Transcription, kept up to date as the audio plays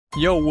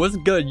Yo, what's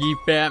good, Ye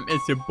fam?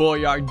 It's your boy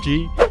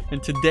RG,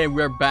 and today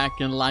we're back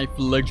in Life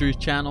Luxuries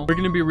channel. We're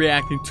gonna be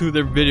reacting to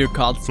their video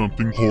called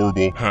Something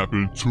Horrible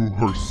Happened to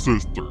Her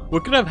Sister.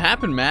 What could have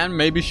happened, man?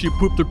 Maybe she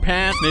pooped her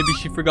pants, maybe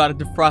she forgot to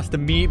defrost the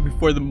meat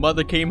before the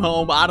mother came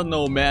home. I don't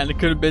know, man. It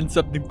could have been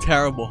something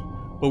terrible.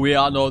 But we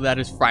all know that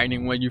is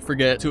frightening when you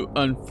forget to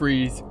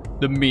unfreeze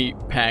the meat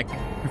pack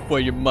before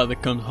your mother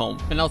comes home.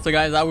 And also,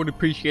 guys, I would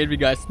appreciate if you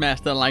guys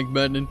smash that like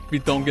button if you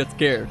don't get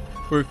scared.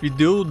 Or if you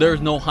do, there's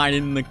no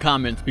hiding in the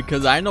comments,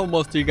 because I know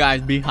most of you guys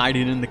be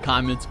hiding in the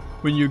comments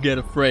when you get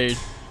afraid.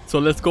 So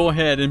let's go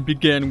ahead and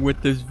begin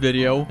with this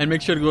video, and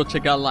make sure to go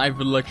check out Life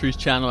Luxuries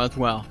channel as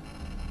well.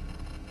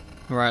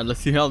 Alright, let's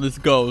see how this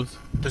goes.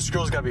 This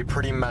girl's gotta be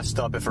pretty messed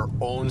up if her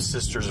own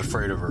sister's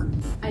afraid of her.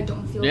 I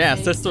don't feel Yeah,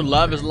 safe. sister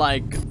love is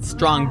like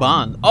strong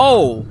bond.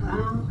 Oh!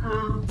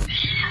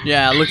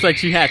 Yeah, it looks like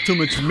she had too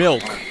much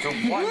milk. So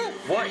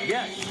what?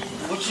 Yes.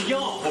 What you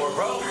yelling for,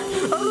 bro?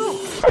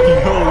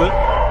 Yo,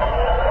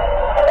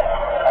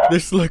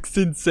 this looks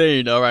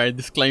insane. Alright,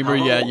 disclaimer,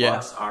 Hello, yeah.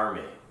 Lux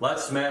Army.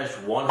 Let's smash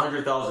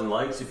 100,000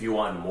 likes if you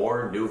want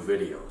more new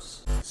videos.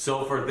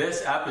 So for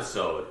this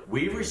episode,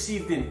 we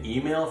received an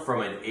email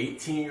from an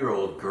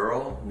 18-year-old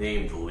girl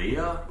named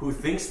Leah who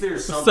thinks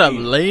there's What's something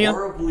up, Leah?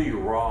 horribly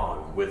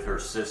wrong with her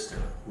sister.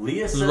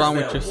 Leah says wrong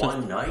with that your sister?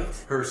 one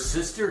night, her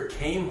sister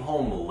came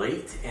home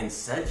late and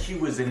said she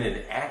was in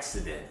an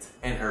accident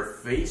and her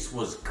face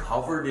was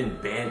covered in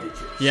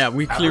bandages. Yeah,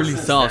 we Ever clearly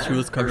since saw then, she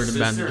was covered in her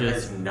sister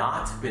bandages. has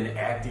not been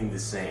acting the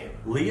same.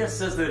 Leah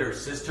says that her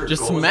sister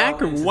Just goes smack out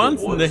her into once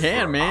the in the woods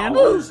hand, for man.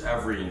 hours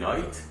every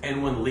night,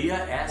 and when Leah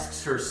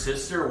asks her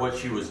sister what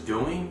she was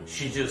doing,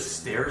 she just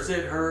stares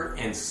at her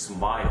and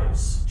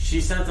smiles.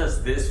 She sent us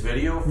this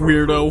video for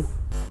Weirdo. proof.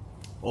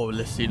 Oh,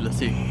 let's see.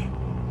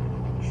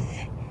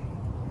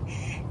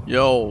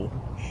 Yo.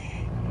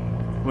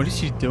 What is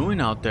she doing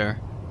out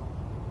there?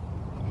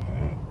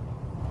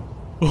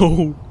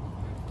 Oh.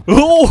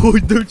 Oh,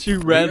 dude, she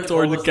ran Leah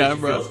toward told the us that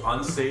camera. She feels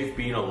unsafe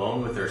being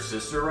alone with her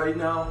sister right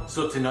now,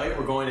 so tonight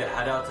we're going to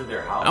head out to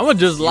their house. I'm gonna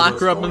just to see lock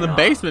what's her up in going the on.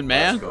 basement,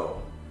 man. Let's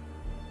go.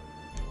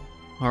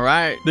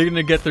 Alright, they're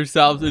gonna get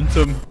themselves in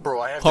some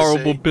Bro, I have horrible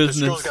to say, this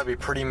business. girl's gotta be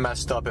pretty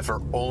messed up if her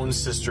own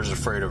sister's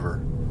afraid of her.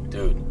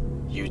 Dude,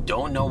 you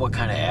don't know what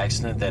kind of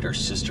accident that her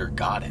sister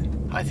got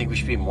in. I think we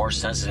should be more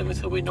sensitive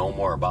until we know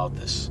more about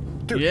this.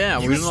 Dude, Yeah,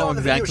 you we don't saw know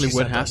the video exactly she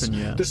what sent us. happened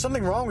yet. There's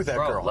something wrong with that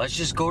Bro, girl. let's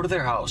just go to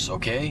their house,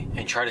 okay?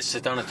 And try to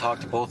sit down and talk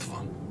to both of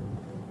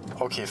them.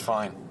 Okay,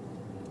 fine.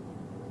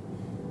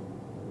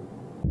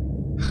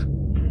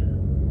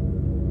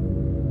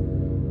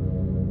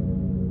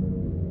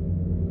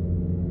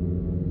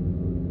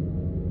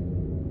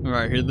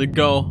 Alright, here they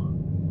go.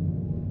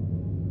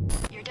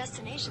 Your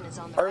destination is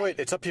on the Alright, wait,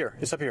 it's up here.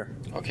 It's up here.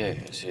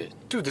 Okay, I see it.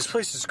 Dude, this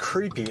place is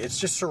creepy. It's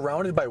just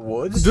surrounded by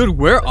woods. Dude,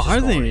 where Let's are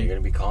just go in. Are you they?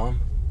 gonna be calm?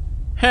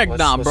 Heck let's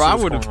nah, see bro. I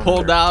what's would have going on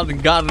pulled there. out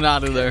and gotten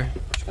out of there.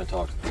 We're just gonna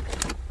talk to them.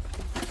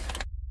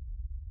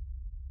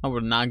 I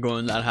would not go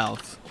in that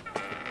house.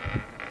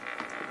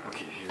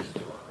 Okay, here's the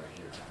door right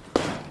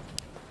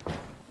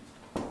here.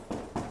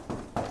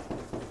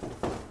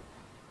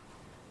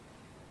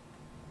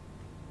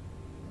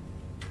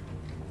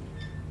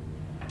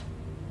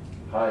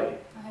 Hi,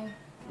 Hi.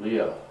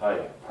 Leah. Hi,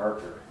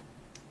 Parker.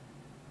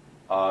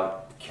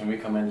 Can we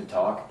come in to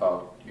talk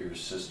about your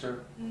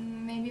sister?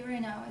 Maybe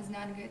right now is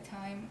not a good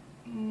time.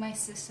 My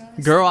sister.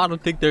 Girl, I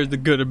don't think there's a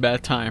good or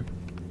bad time.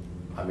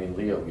 I mean,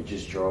 Leah, we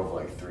just drove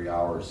like 3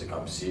 hours to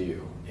come see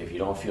you. If you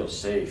don't feel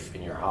safe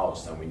in your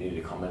house, then we need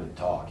to come in and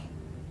talk.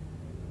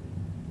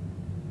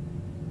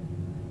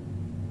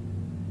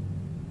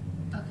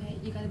 Okay,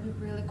 you gotta be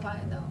really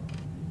quiet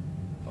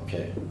though.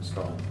 Okay, let's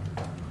go in.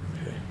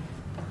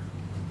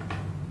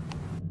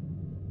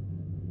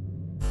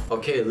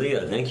 Okay,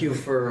 Leah, thank you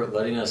for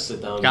letting us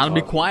sit down. Gotta and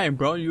be talk. quiet,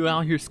 bro. You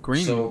out here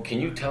screaming. So, can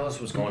you tell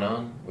us what's going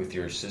on with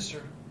your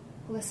sister?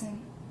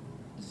 Listen,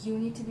 you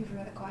need to be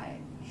really quiet.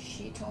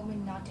 She told me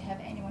not to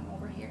have anyone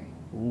over here.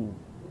 Ooh.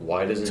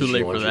 Why doesn't Too she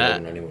late want for you that.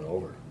 having anyone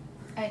over?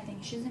 I think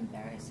she's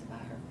embarrassed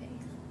about her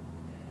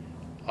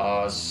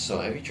face. So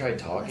have you tried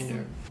talking to her?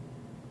 Listen,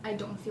 I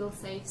don't feel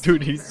safe.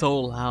 Dude, seeing he's her. so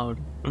loud.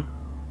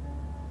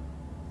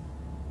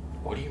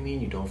 What do you mean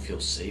you don't feel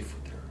safe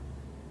with her?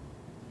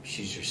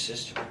 She's your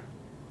sister.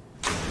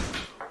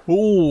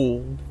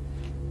 Ooh.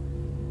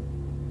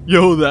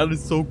 Yo, that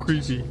is so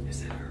creepy.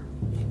 Is that her?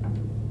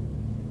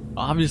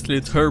 Obviously,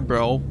 it's her,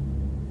 bro.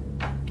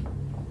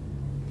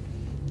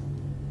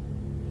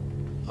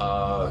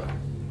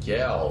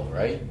 Gail,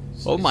 right?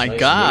 Oh It's my nice to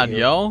god, meet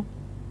you. yo.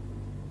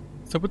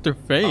 What's up with their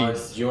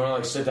face? Do you want to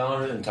like sit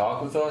down and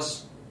talk with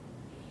us?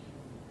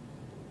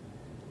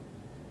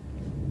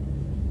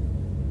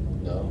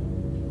 No.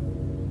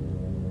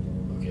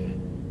 Okay.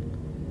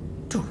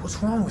 Dude,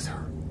 what's wrong with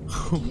her?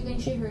 Do you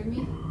think she heard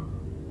me?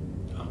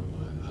 I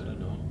don't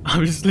know.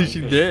 Obviously,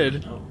 she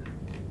did. No.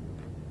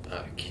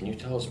 Can you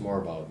tell us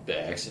more about the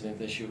accident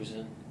that she was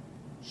in?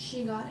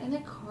 She got in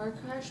a car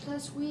crash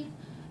last week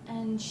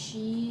and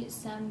she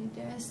sent me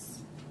this.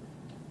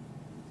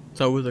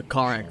 So it was a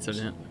car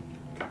accident.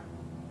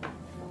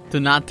 Do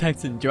not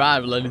text and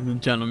drive, ladies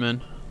and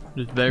gentlemen.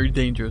 It's very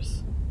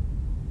dangerous.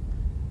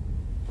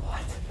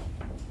 What?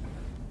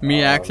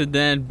 Me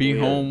accident, be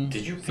Leah, home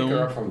Did you pick soon.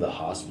 her up from the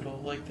hospital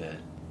like that?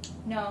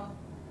 No,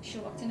 she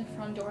walked in the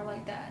front door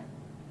like that.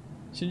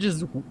 She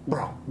just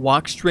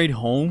walked straight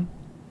home.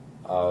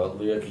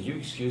 Leah, could you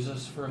excuse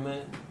us for a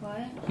minute?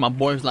 What? My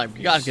boy's like,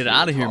 you gotta get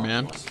out of here,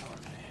 man.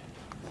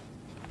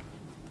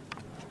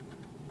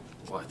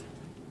 What?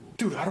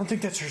 Dude, I don't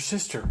think that's her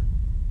sister.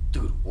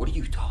 Dude, what are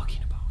you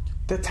talking about?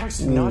 That text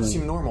did not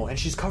seem normal, and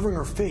she's covering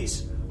her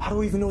face. How do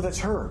we even know that's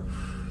her?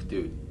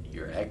 Dude,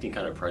 you're acting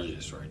kind of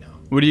prejudiced right now.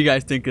 What do you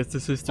guys think? It's the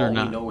sister or All we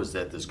not? know is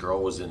that this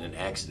girl was in an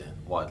accident.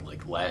 What,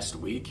 like last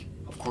week?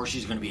 Of course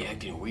she's gonna be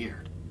acting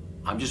weird.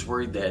 I'm just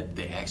worried that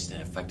the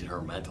accident affected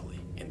her mentally,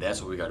 and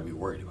that's what we gotta be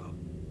worried about.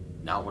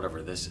 Not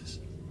whatever this is.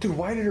 Dude,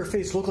 why did her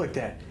face look like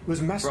that? It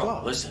was messed Bro,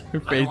 up. listen. Her I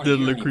don't face wanna did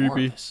hear look any more of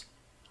creepy. this.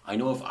 I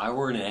know if I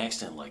were in an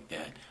accident like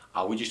that,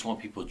 I would just want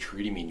people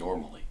treating me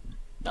normally,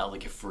 not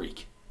like a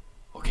freak.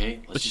 Okay?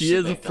 Let's But just she sit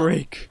is a back down.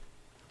 freak.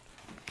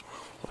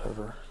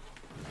 Whatever.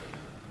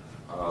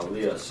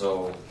 Leah,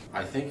 so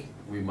I think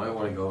we might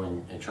want to go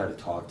and try to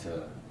talk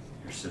to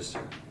your sister.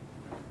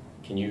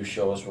 Can you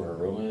show us where her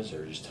room is,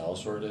 or just tell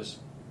us where it is?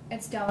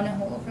 It's down a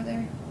hole over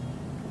there.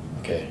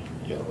 Okay,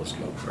 yeah, let's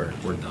go. All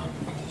right, we're done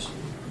with this.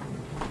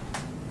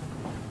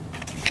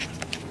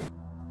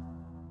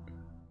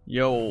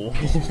 Yo.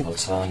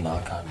 Let's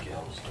knock on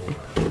Gail's door.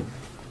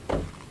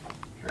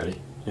 You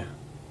ready? Yeah.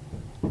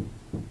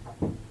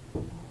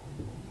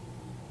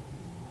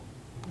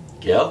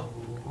 Gail?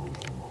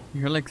 You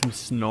hear like some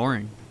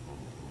snoring.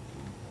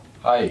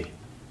 Hi.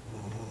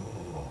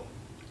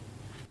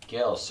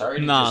 Gail, sorry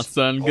to Nah, just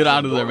son, get open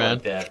out the of there, door man.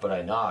 like that, but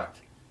I knocked.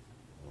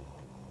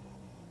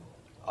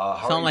 How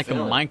are Sound you like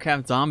feeling? a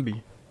Minecraft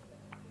zombie.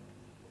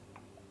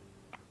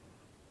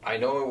 I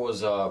know it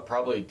was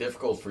probably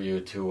difficult for you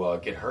to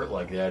get hurt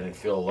like that and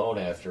feel alone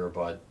after,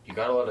 but you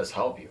gotta let us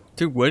help you.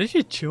 Dude, what is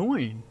she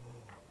chewing?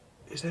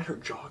 Is that her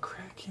jaw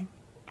cracking?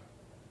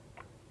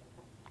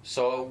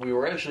 So we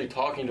were actually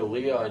talking to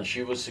Leah, and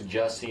she was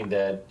suggesting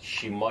that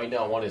she might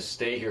not want to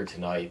stay here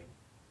tonight.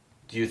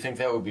 Do you think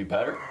that would be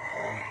better?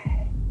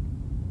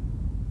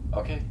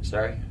 Okay,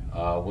 sorry.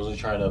 Wasn't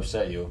trying to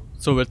upset you.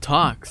 So it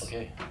talks.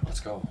 Okay, let's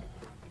go.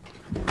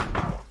 Dude,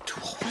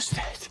 what was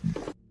that?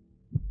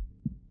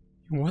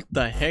 What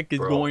the heck is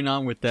Bro, going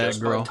on with that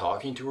Just girl? by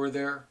talking to her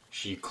there,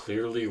 she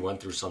clearly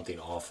went through something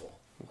awful.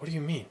 What do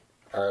you mean?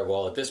 All right,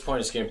 well, at this point,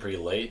 it's getting pretty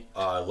late.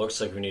 It looks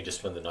like we need to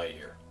spend the night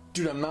here.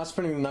 Dude, I'm not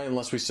spending the night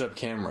unless we set up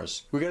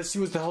cameras. We gotta see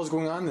what the hell's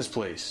going on in this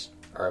place.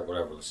 All right,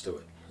 whatever, let's do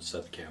it. Let's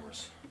set the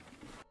cameras.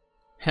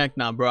 Heck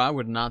nah, bro. I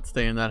would not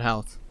stay in that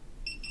house.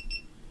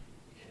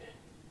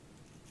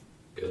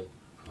 Good.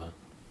 Come on.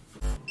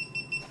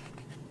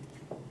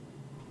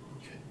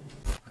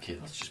 Okay,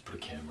 let's just put a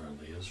camera in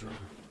Leah's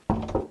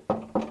room.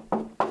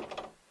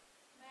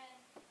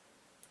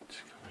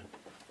 Just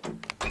come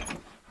in.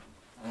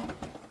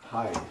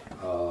 Hi,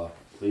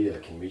 Leah,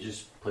 can we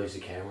just place a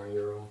camera in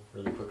your room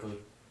really quickly?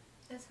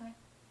 That's fine.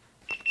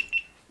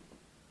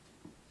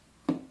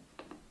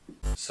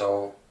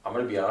 So, I'm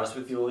gonna be honest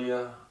with you,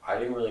 Leah. I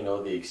didn't really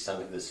know the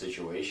extent of the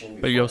situation.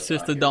 But your before I got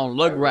sister here. don't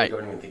look I right.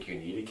 don't even think you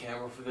need a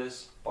camera for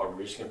this, but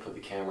we're just gonna put the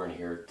camera in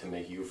here to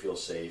make you feel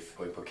safe.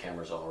 We put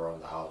cameras all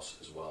around the house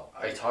as well.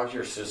 I talked to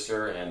your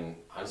sister, and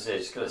honestly, I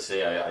just gotta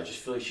say, I just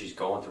feel like she's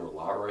going through a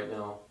lot right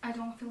now. I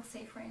don't feel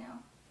safe right now.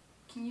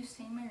 Can you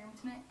stay in my room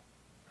tonight?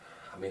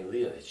 I mean,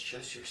 Leah, it's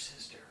just your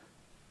sister.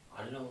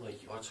 I don't know, like,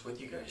 what's with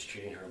you guys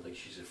treating her like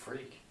she's a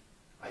freak?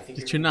 I think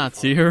Did you're you gonna be not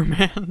see fine. her,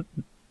 man?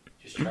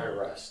 Just try to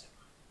rest.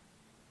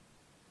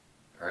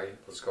 Alright,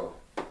 let's go.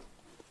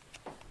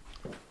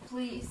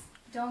 Please,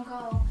 don't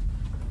go.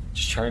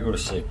 Just try to go to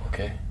sleep,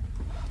 okay?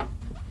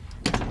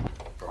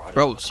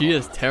 Bro, she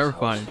is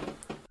terrified.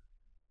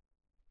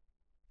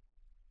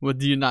 What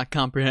do you not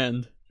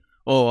comprehend?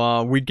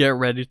 Oh, we get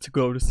ready to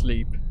go to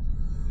sleep.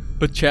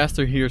 But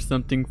Chester hears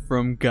something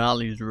from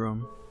Golly's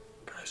room.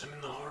 Guys, I'm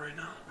in the hall right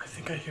now. I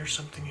think I hear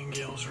something in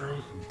Gail's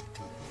room.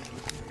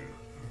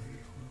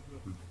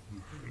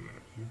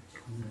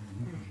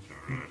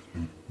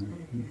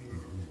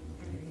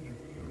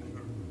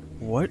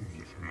 What?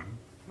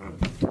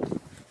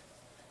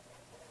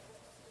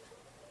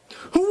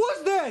 Who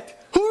was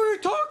that? Who are you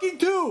talking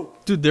to?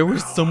 Dude, there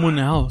was someone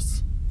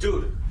else.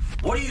 Dude,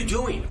 what are you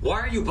doing? Why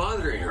are you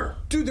bothering her?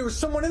 Dude, there was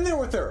someone in there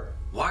with her.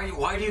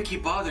 Why do you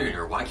keep bothering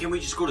her? Why can't we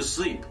just go to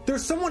sleep?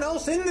 There's someone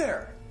else in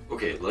there.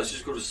 Okay, let's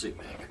just go to sleep,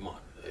 man. Come on.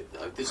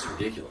 This is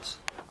ridiculous.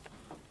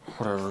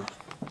 Whatever.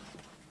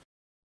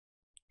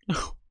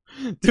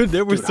 Dude,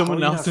 there was Dude, how someone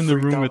are you else not in the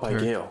freaked room out with by her.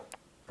 Gail?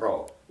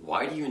 Bro,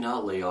 why do you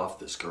not lay off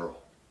this girl?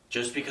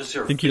 Just because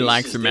her Think he face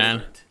likes is her, man.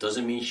 different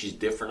doesn't mean she's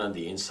different on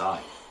the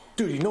inside.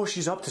 Dude, you know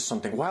she's up to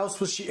something. Why else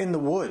was she in the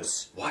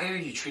woods? Why are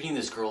you treating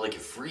this girl like a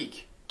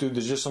freak? Dude,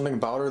 there's just something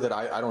about her that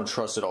I don't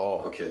trust at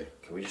all. Okay,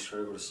 can we just try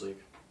to go to sleep?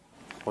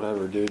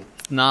 Whatever, dude.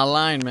 Not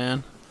lying,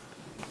 man.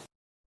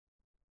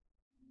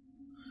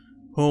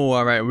 Oh,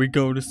 alright, we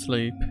go to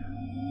sleep.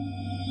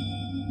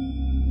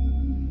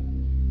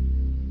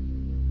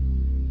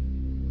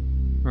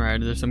 Alright,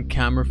 there's some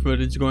camera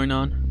footage going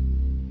on.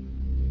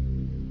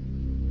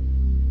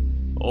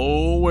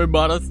 Oh, we're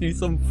about to see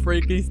some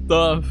freaky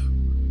stuff.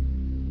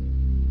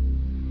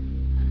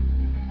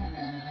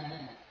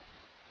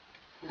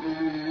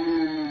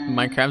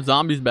 Minecraft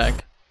Zombies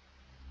back.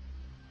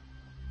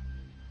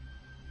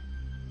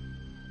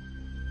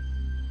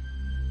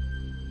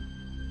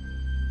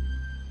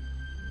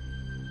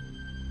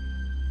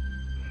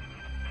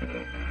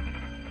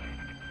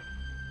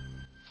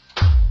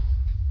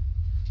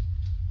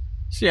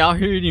 She out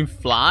here eating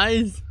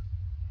flies?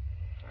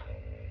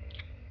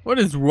 What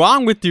is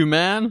wrong with you,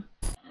 man?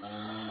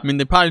 I mean,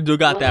 they probably do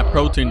got that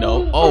protein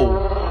though.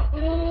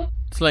 Oh,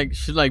 it's like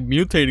she's like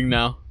mutating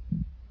now.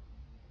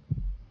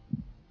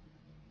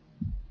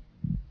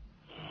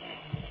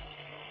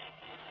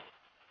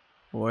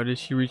 What is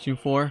she reaching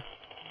for?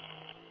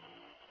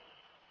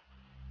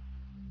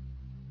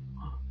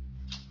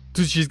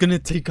 Dude, she's gonna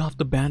take off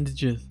the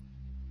bandages.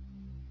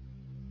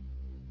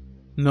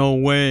 No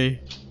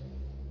way.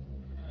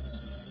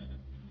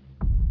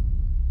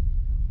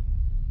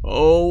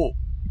 Oh,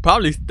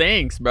 probably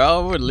stinks, bro.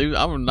 I would leave.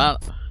 I would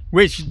not.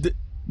 Wait, she did.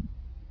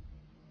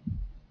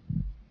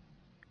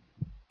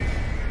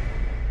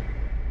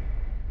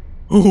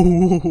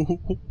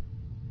 Ooh.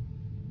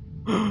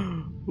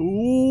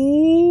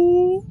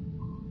 Ooh.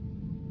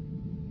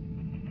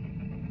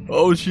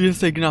 Oh, she is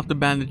taking off the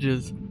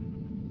bandages.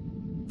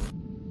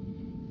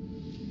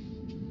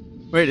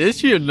 Wait, is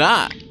she or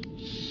not?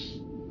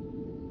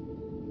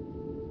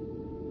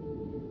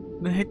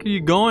 Where the heck are you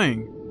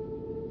going?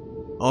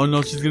 Oh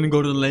no, she's gonna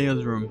go to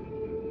Leia's room.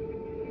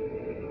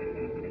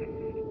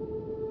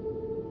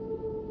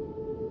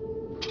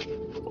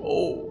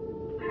 Oh.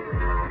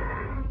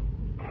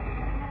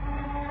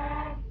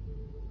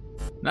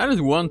 That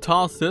is one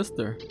tall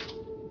sister.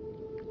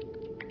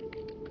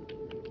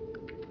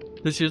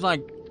 So she's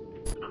like...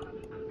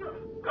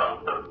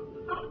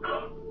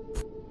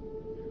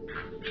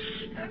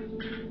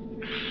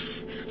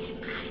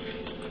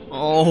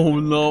 Oh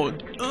no.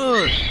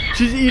 Ugh.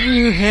 She's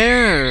eating her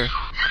hair.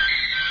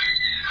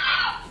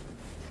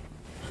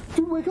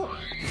 Dude, wake up!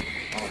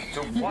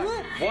 So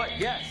what? What?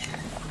 Yes.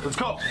 Let's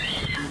go!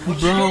 Bro.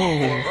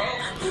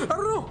 I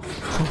don't know!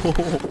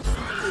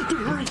 Dude,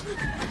 hurry!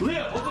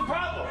 Leah, what's the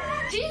problem?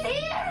 She's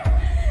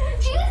here!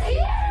 She's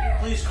here!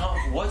 Please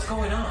calm. What's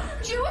going on?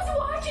 She was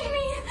watching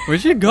me!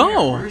 Where'd she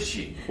go? Where is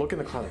she? Look in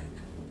the closet.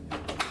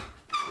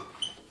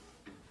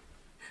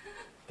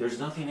 There's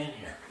nothing in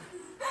here.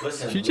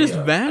 Listen, She just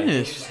Leah, I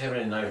vanished. think she's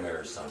having a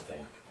nightmare or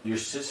something. Your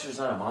sister's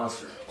not a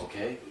monster,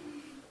 okay?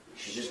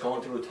 She's just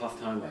going through a tough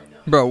time right now.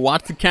 Bro,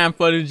 watch the cam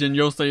footage and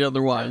you'll say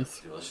otherwise.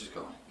 Dude, let's just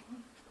go.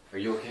 Are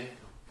you okay?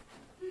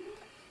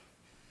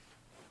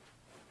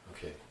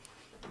 Okay.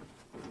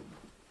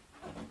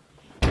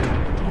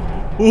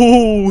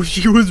 Oh,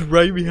 she was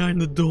right behind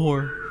the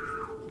door.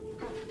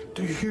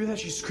 Do you hear that?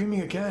 She's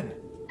screaming again.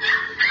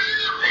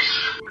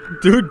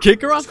 Dude,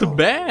 kick her off the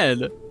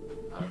bed.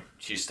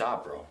 She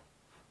stopped, bro.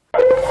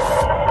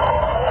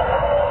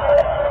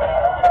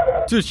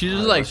 Dude, she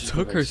just like Let's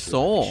took go her back to sleep.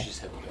 soul. She's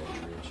having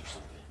bad dreams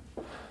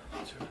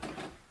or something.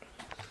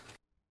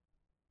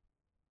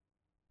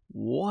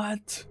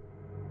 What?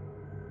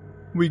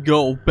 We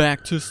go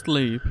back to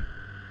sleep.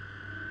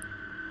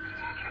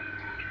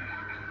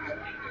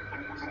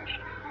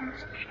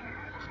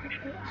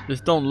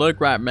 This don't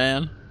look right,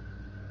 man.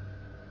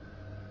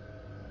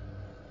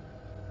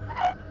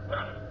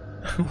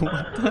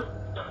 What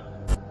the?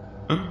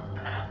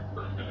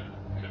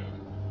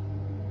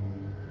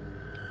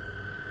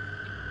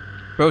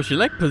 Bro, she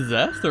like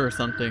possessed or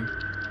something.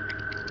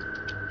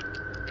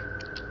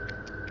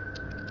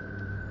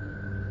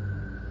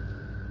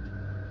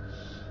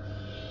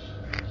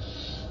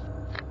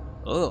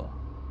 Ugh.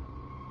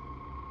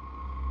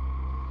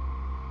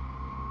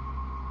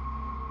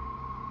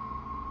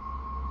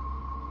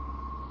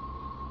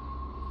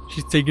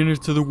 She's taking her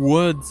to the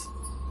woods.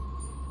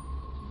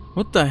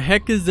 What the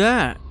heck is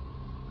that?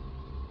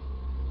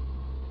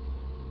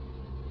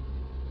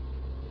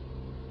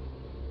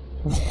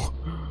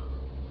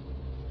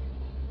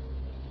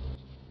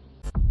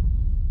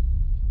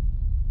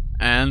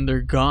 And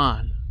they're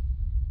gone.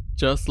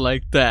 Just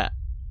like that.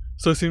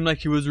 So it seemed like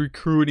he was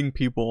recruiting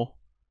people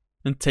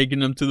and taking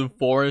them to the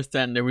forest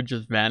and they would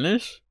just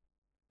vanish?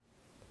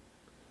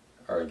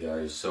 Alright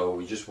guys, so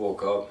we just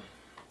woke up.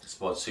 It's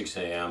about 6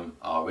 a.m.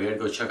 We gotta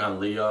go check on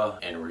Leah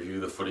and review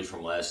the footage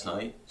from last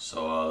night.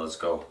 So let's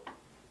go.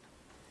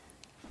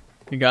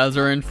 You guys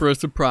are in for a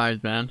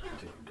surprise, man.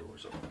 Take the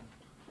doors open.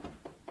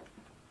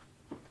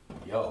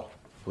 Yo.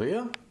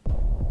 Leah?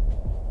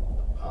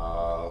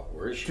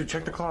 Where is she? Dude,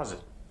 check the closet.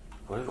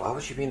 Why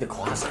would she be in the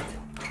closet?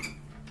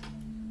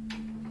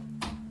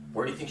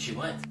 Where do you think she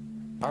went?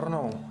 I don't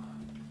know.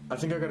 I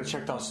think I gotta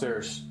check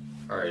downstairs.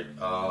 Alright,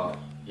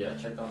 yeah,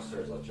 check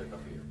downstairs. I'll check up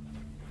here.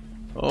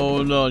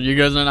 Oh no, you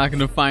guys are not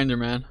gonna find her,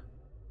 man.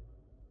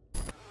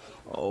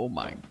 Oh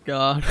my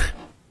god.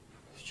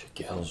 Check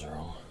Gal's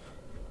room.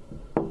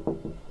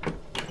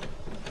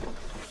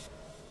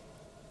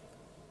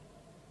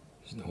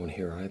 There's no one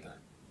here either.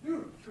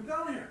 Dude, come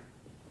down here.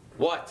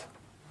 What?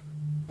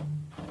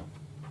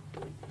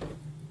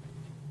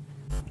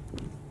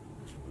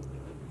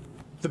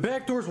 The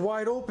back door's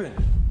wide open.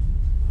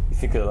 You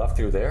think they left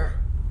through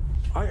there?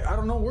 I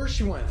don't know where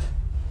she went.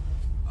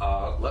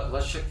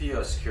 Let's check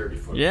the security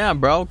footage. Yeah,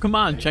 bro. Come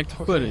on, check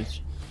the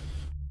footage.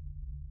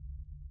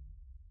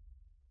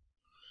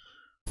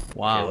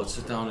 Wow. Okay, let's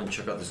sit down and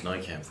check out this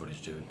night cam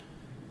footage, dude.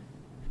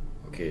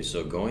 Okay,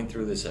 so going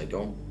through this, I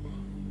don't.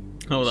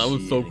 Oh, that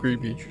was see so anything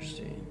creepy.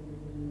 Interesting.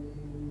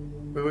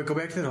 Wait, go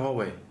back to the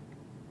hallway.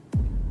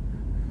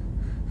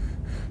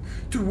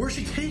 Dude, where's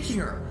she taking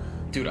her?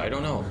 Dude, I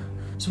don't know.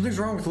 Something's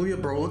wrong with Leah,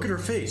 bro. Look at her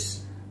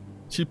face.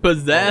 She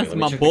possessed Let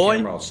me my check boy. The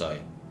camera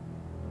outside.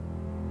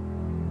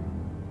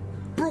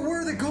 Bro,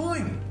 where are they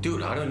going?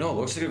 Dude, I don't know.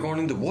 Looks like they're going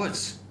in the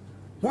woods.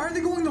 Why are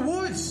they going in the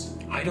woods?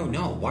 I don't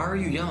know. Why are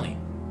you yelling?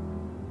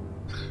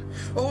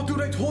 Oh,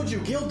 dude, I told you.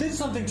 Gail did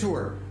something to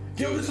her.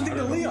 Gail did something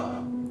to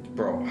Leah.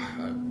 Bro,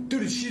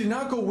 Dude, she did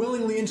not go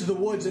willingly into the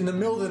woods in the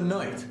middle of the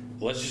night.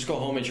 let's just go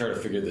home and try to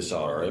figure this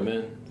out, alright,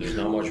 man? There's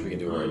not much we can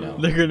do right now.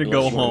 They're gonna Unless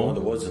go you wanna home. Go in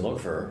the woods and look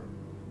for her.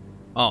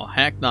 Oh,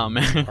 heck no,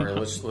 man. Alright,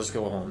 let's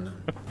go home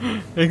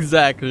then.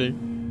 Exactly.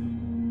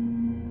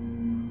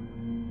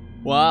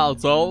 Wow,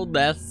 so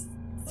that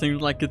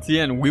seems like it's the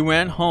end. We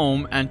went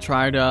home and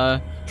tried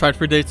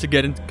for days to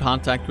get into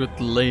contact with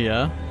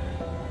Leah.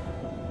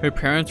 Her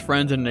parents,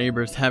 friends, and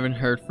neighbors haven't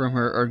heard from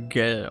her or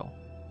Gail.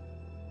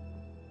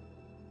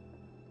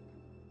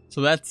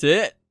 So that's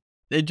it?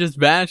 They just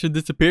vanished and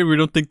disappeared? We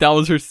don't think that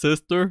was her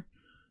sister?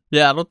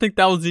 Yeah, I don't think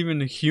that was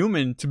even a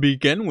human to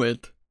begin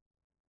with.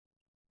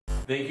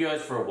 Thank you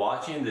guys for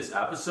watching this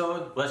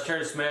episode. Let's try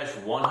to smash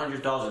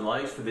 100,000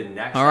 likes for the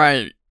next.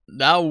 Alright,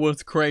 that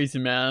was crazy,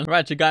 man.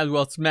 Alright, you guys,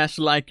 well, smash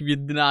a like if you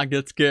did not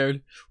get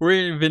scared. Or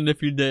even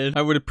if you did.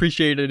 I would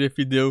appreciate it if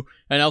you do.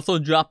 And also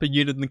drop a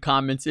unit in the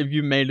comments if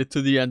you made it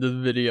to the end of the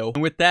video.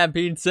 And with that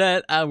being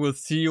said, I will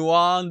see you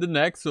on the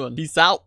next one. Peace out.